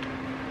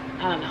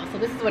I don't know, so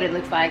this is what it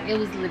looks like. It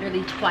was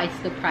literally twice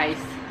the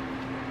price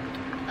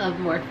of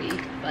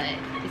Morphe, but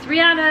it's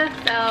Rihanna,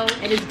 so,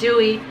 and it's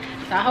dewy,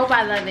 so I hope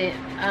I love it.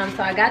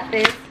 So I got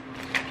this.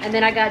 And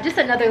then I got just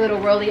another little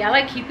rollie. I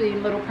like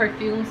keeping little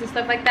perfumes and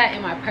stuff like that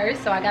in my purse.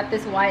 So I got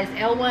this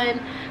YSL one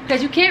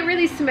because you can't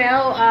really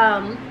smell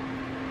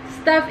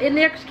stuff in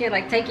there because you can't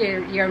like take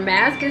your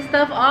mask and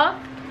stuff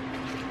off.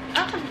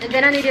 Oh, and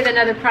then I needed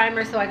another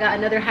primer, so I got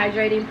another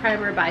hydrating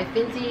primer by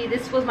Fenty.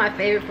 This was my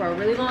favorite for a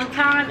really long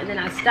time, and then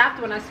I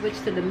stopped when I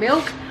switched to the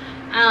milk.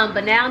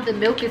 But now the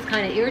milk is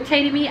kind of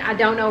irritating me. I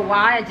don't know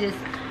why. I just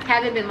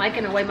haven't been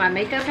liking the way my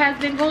makeup has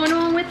been going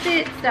on with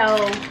it.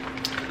 So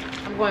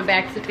I'm going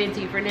back to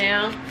Fenty for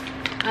now.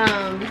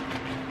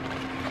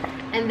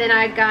 And then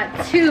I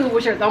got two,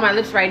 which are on my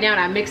lips right now, and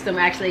I mixed them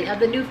actually, of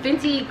the new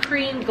Fenty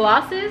cream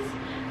glosses.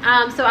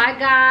 So I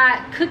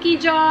got Cookie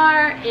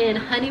Jar and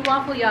Honey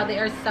Waffle. Y'all, they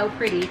are so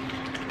pretty.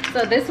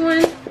 So this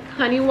one,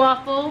 Honey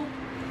Waffle,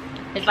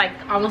 it's like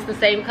almost the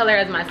same color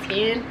as my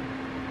skin,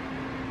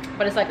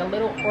 but it's like a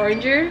little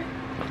oranger.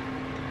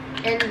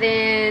 And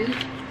then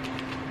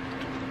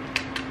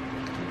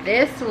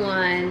this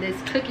one, this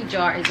Cookie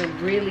Jar, is a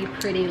really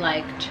pretty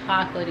like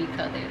chocolatey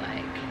color.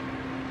 Like,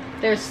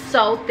 they're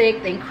so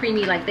thick and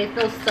creamy, like they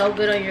feel so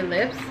good on your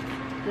lips.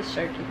 This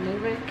shirt keeps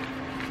moving.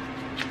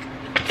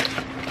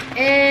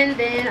 And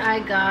then I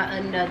got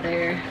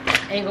another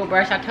angle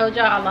brush. I told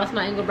y'all I lost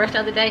my angle brush the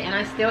other day and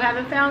I still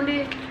haven't found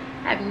it.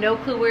 I have no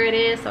clue where it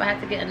is, so I have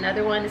to get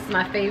another one. This is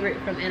my favorite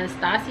from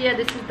Anastasia.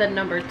 This is the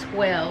number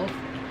 12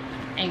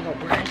 angle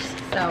brush.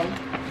 So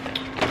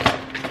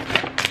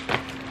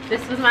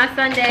this was my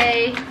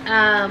Sunday.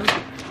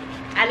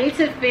 I need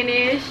to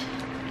finish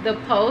the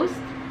post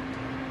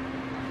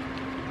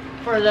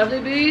for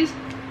LovelyB's,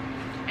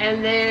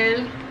 and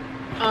then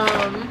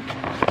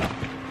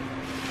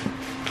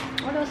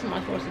what else am I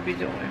supposed to be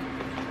doing?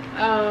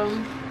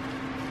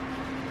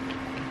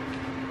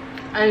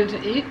 I need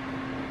to eat.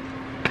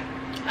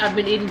 I've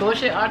been eating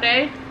bullshit all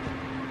day,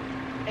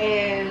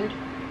 and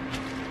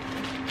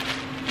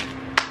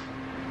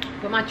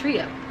put my tree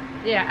up.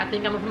 Yeah, I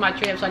think I'm gonna put my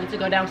tree up, so I need to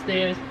go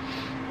downstairs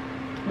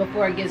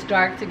before it gets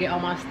dark to get all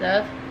my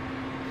stuff.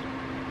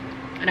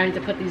 And I need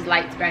to put these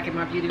lights back in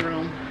my beauty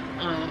room.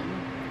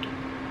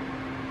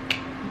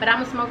 But I'm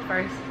gonna smoke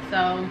first, so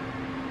oh,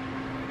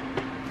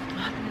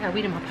 I think I got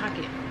weed in my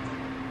pocket.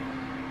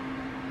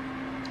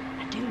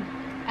 I do.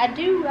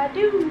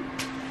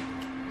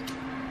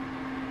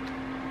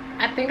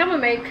 I think I'm gonna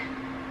make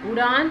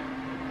udon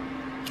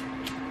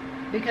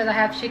because I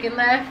have chicken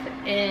left,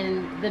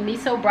 and the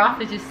miso broth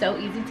is just so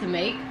easy to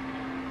make.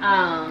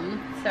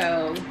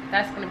 So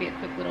that's gonna be a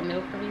quick little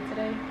meal for me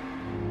today.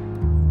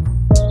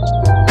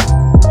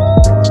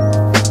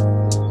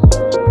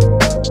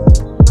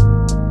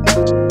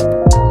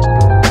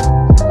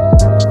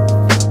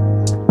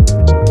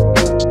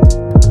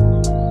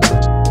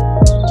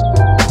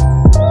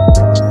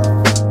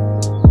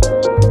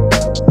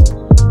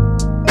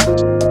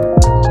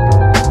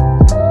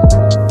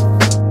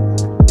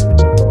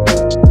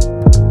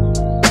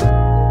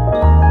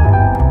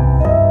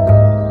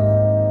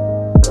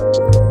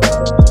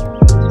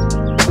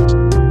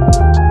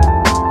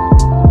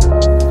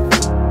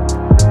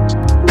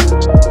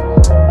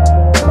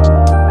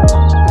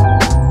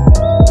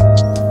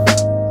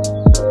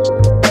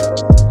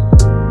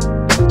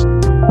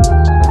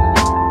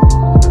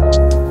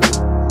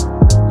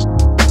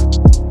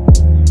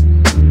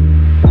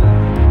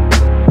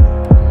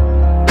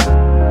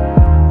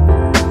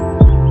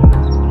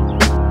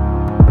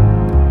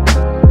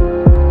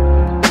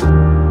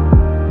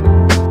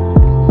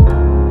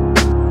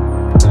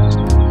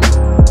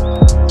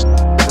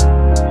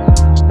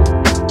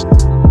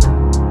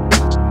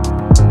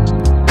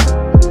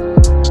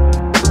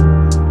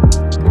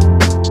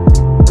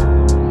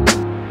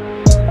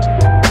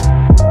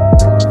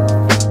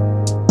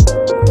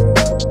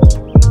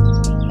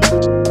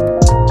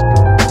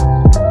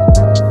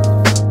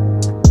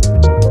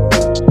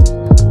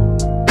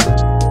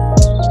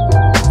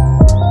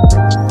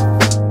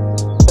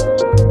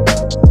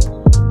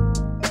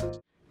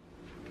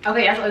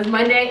 Okay, so it's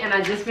Monday and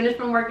I just finished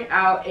from working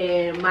out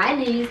and my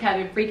knees have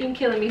been freaking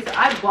killing me. So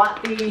I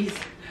bought these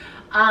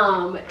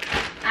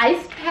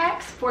ice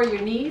packs for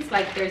your knees.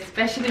 Like they're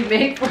specially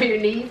made for your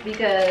knees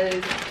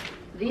because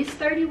these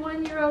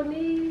 31-year-old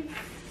knees,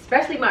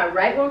 especially my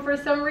right one for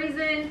some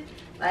reason,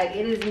 like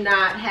it is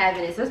not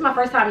having it. So it's my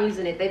first time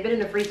using it. They've been in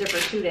the freezer for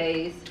 2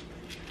 days.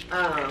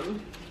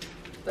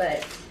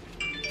 But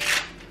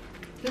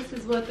this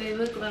is what they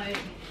look like.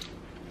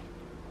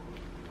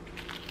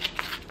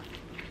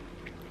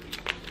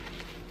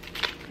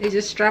 They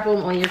just strap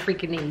them on your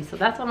freaking knees. So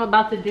that's what I'm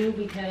about to do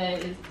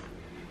because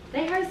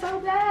they hurt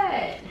so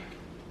bad.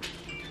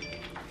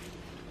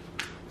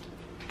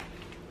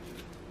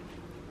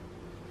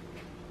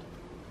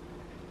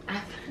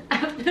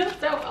 I feel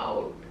so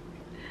old.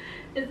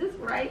 Is this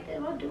right?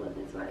 Am I doing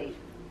this right?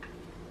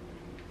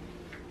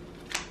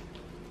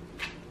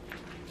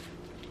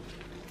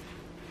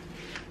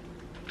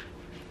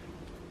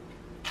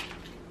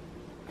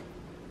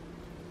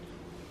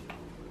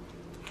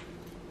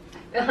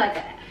 I feel like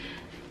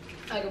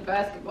a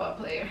basketball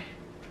player.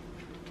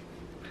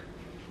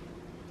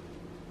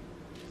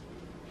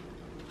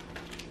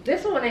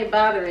 This one ain't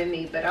bothering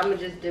me, but I'm gonna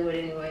just do it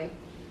anyway.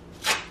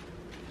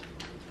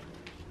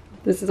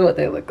 This is what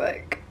they look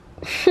like.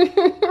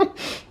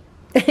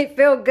 They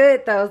feel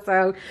good though,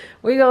 so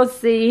we're gonna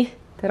see.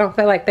 They don't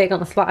feel like they're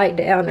gonna slide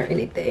down or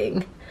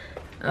anything.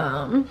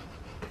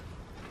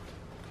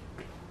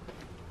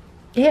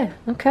 Yeah,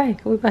 okay.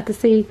 We're about to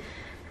see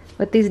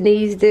what these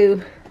knees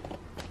do.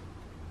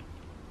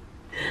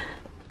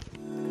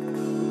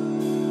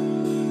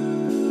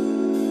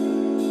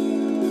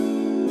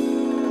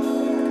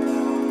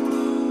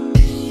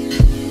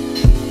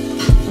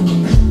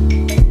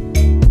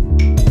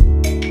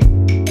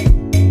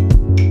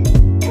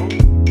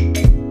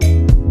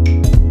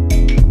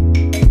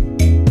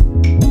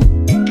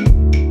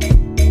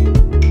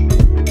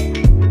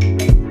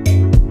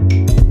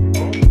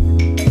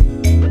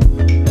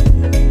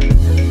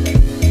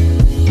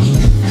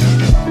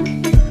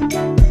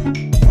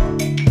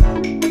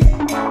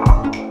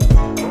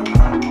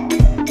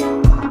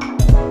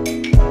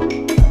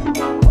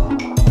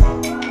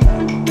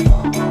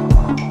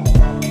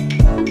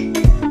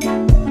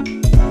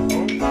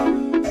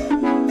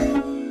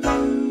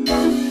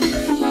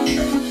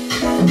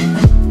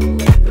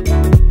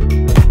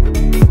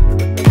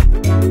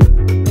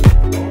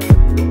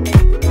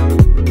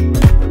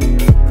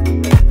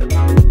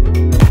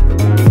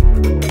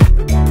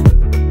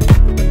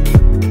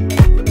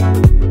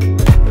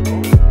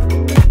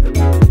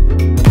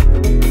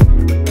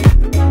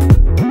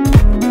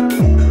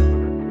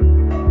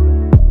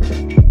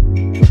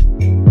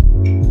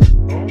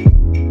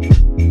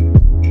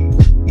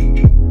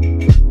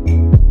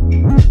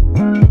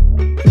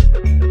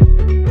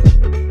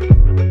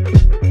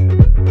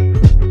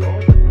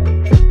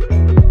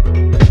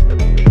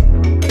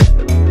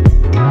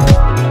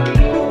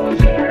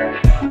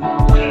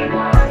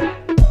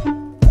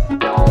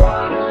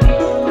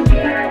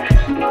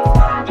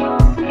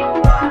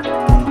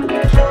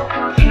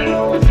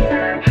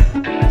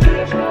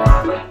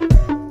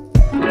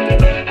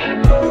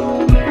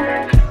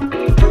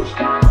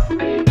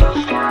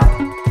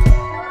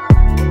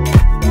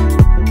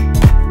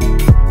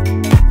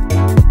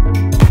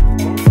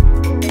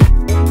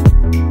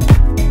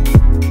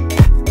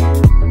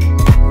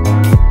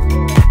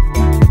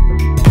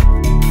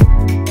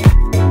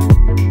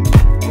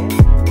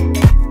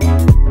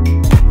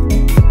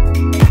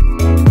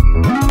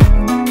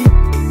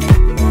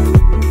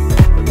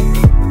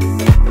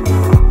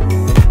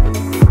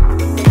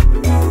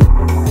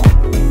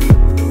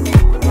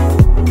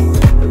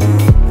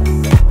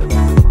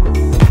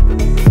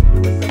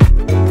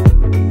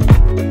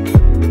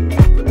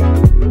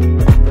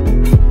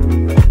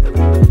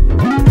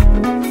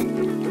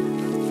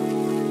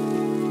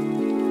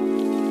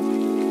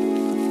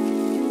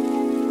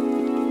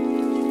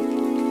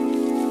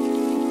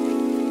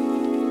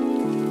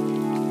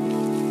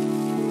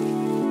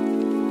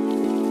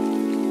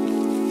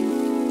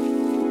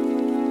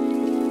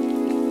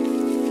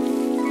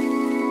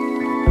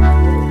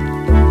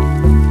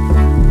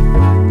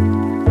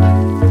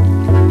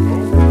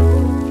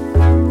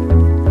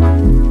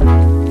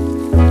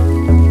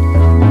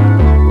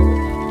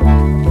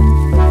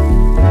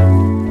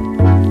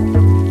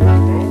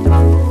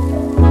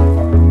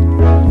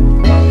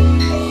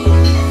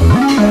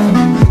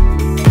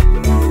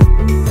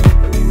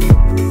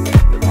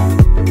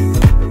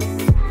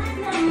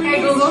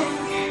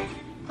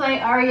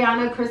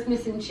 Bryana,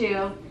 Christmas and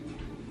Chill.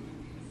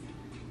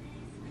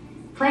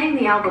 Playing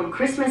the album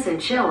Christmas and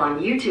Chill on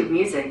YouTube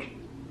Music.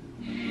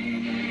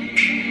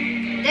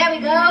 There we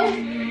go.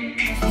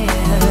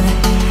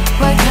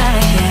 What can I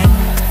get?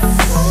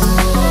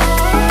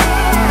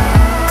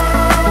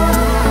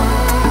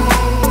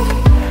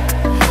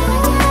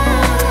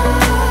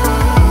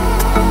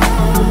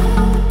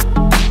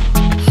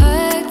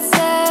 Hurts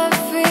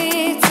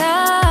every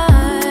time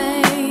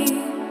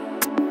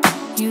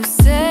you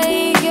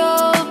say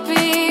you'll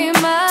be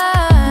mine.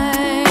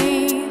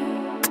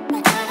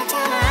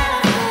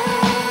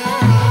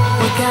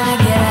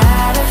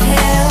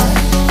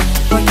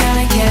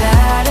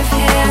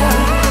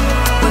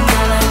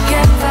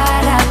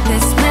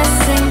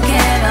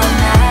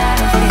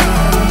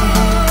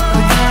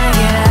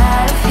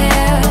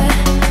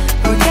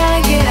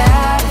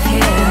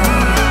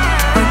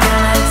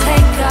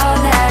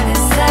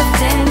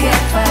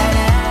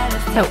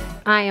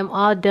 am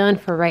all done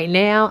for right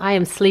now. I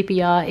am sleepy,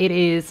 y'all. It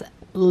is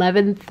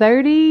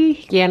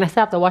 11:30. Yeah, and I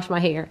still have to wash my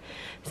hair.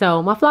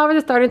 So my flowers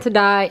are starting to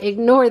die.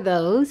 Ignore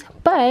those.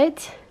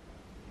 But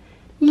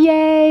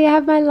yay, I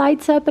have my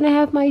lights up and I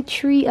have my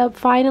tree up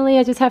finally.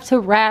 I just have to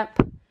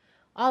wrap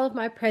all of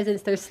my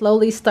presents. They're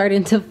slowly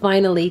starting to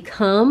finally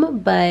come,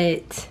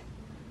 but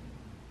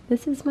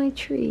this is my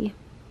tree.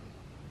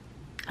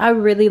 I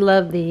really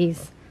love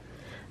these.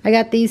 I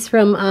got these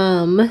from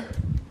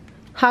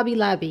Hobby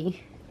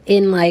Lobby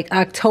in like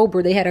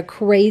October. They had a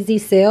crazy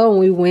sale when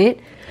we went.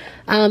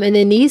 And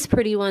then these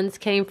pretty ones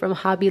came from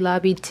Hobby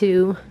Lobby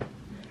too.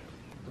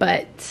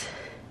 But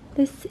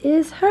this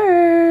is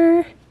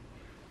her.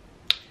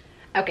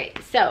 Okay,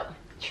 so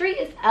tree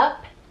is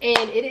up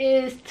and it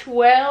is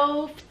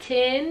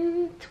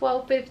 12:10,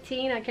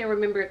 12:15. I can't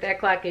remember if that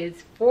clock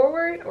is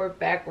forward or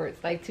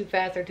backwards, like too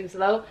fast or too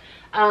slow.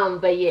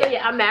 But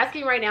yeah, I'm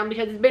masking right now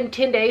because it's been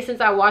 10 days since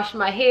I washed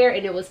my hair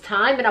and it was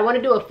time. And I want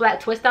to do a flat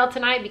twist out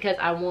tonight because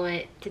I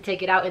want to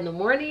take it out in the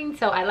morning.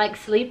 So I like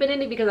sleeping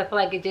in it because I feel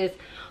like it just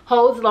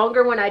holds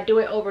longer when I do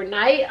it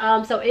overnight.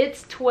 So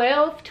it's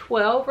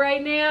 12:12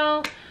 right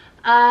now.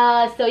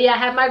 So yeah, I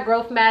have my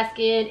growth mask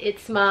in.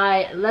 It's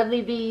my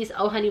LovelyB's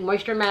Oh Honey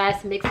Moisture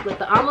Mask mixed with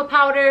the almond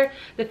powder,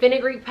 the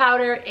fenugreek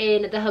powder,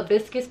 and the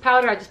hibiscus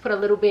powder. I just put a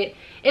little bit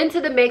into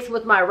the mix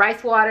with my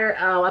rice water.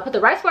 I put the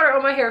rice water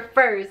on my hair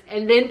first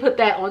and then put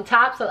that on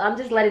top. So I'm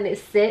just letting it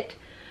sit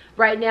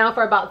right now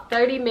for about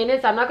 30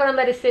 minutes. I'm not gonna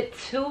let it sit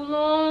too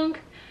long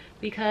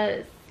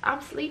because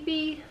I'm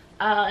sleepy.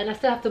 And I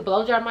still have to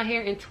blow dry my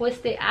hair and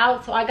twist it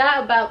out. So I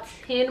got about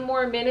 10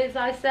 more minutes,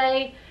 I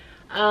say,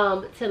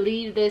 to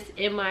leave this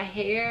in my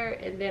hair,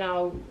 and then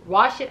I'll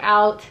wash it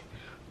out,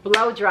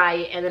 blow dry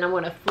it, and then I'm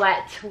gonna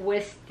flat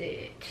twist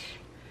it.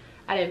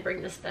 I didn't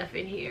bring the stuff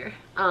in here,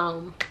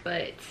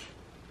 but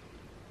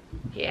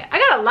yeah, I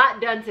got a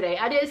lot done today.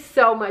 I did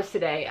so much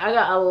today. I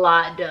got a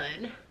lot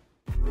done.